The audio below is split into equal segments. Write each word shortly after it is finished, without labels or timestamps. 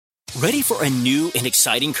Ready for a new and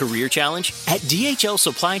exciting career challenge? At DHL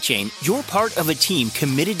Supply Chain, you're part of a team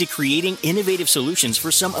committed to creating innovative solutions for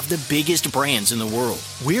some of the biggest brands in the world.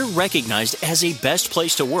 We're recognized as a best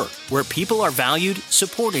place to work, where people are valued,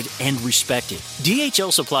 supported, and respected.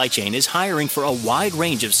 DHL Supply Chain is hiring for a wide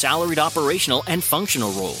range of salaried operational and functional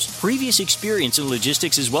roles. Previous experience in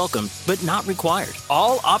logistics is welcome, but not required.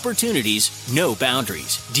 All opportunities, no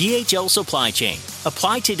boundaries. DHL Supply Chain.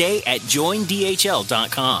 Apply today at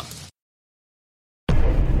joindhl.com.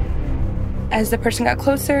 As the person got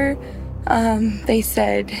closer, they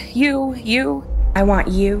said, you. I want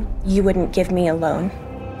you. You wouldn't give me a loan.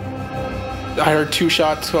 I heard 2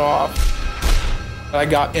 shots go off. I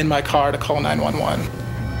got in my car to call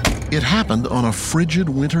 911. It happened on a frigid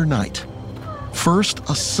winter night. First,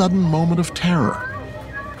 a sudden moment of terror.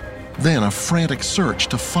 Then a frantic search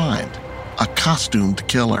to find a costumed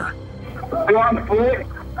killer. They're on foot.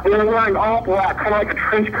 They're wearing all black, kind of like a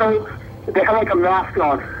trench coat. They have like a mask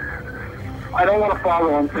on. I don't want to follow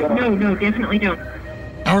them. So. No, definitely don't.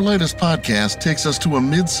 Our latest podcast takes us to a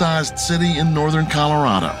mid-sized city in northern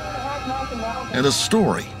Colorado. And a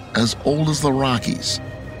story as old as the Rockies.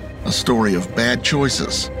 A story of bad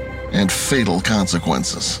choices and fatal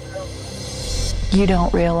consequences. You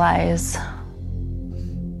don't realize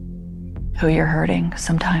who you're hurting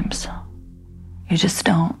sometimes. You just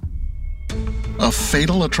don't. A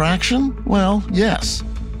fatal attraction? Well, yes.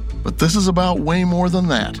 But this is about way more than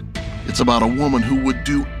that. It's about a woman who would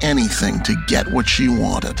do anything to get what she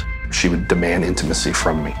wanted. She would demand intimacy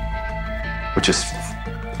from me, which is,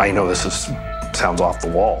 I know this sounds off the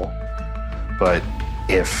wall, but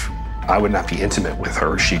if I would not be intimate with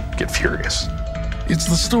her, she'd get furious. It's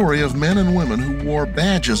the story of men and women who wore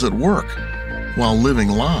badges at work while living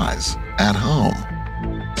lies at home.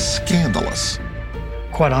 Scandalous.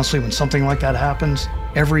 Quite honestly, when something like that happens,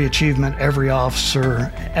 every achievement every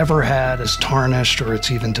officer ever had is tarnished or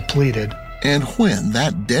it's even depleted. And when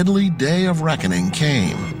that deadly day of reckoning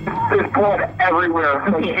came... There's blood everywhere.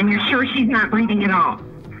 Okay, and you're sure she's not breathing at all?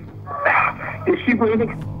 Is she breathing?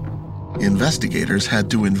 Investigators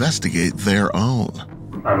had to investigate their own.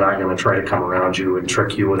 I'm not going to try to come around you and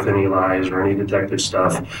trick you with any lies or any detective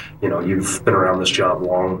stuff. You know, you've been around this job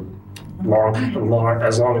long,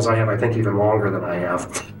 as long as I have, I think even longer than I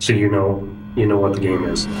have. So you know what the game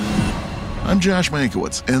is. I'm Josh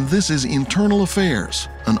Mankiewicz, and this is Internal Affairs,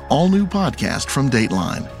 an all-new podcast from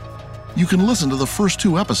Dateline. You can listen to the first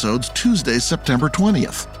 2 episodes Tuesday, September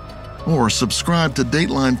 20th, or subscribe to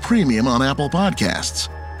Dateline Premium on Apple Podcasts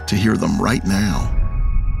to hear them right now.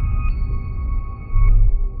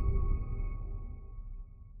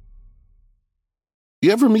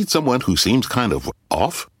 You ever meet someone who seems kind of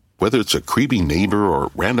off? Whether it's a creepy neighbor or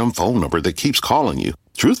a random phone number that keeps calling you,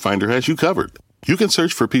 Truthfinder has you covered. You can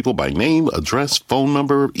search for people by name, address, phone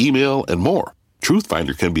number, email, and more.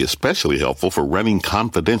 Truthfinder can be especially helpful for running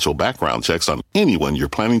confidential background checks on anyone you're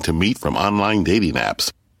planning to meet from online dating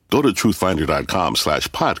apps. Go to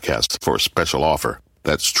truthfinder.com/podcasts for a special offer.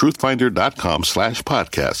 That's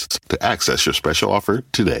truthfinder.com/podcasts to access your special offer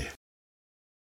today.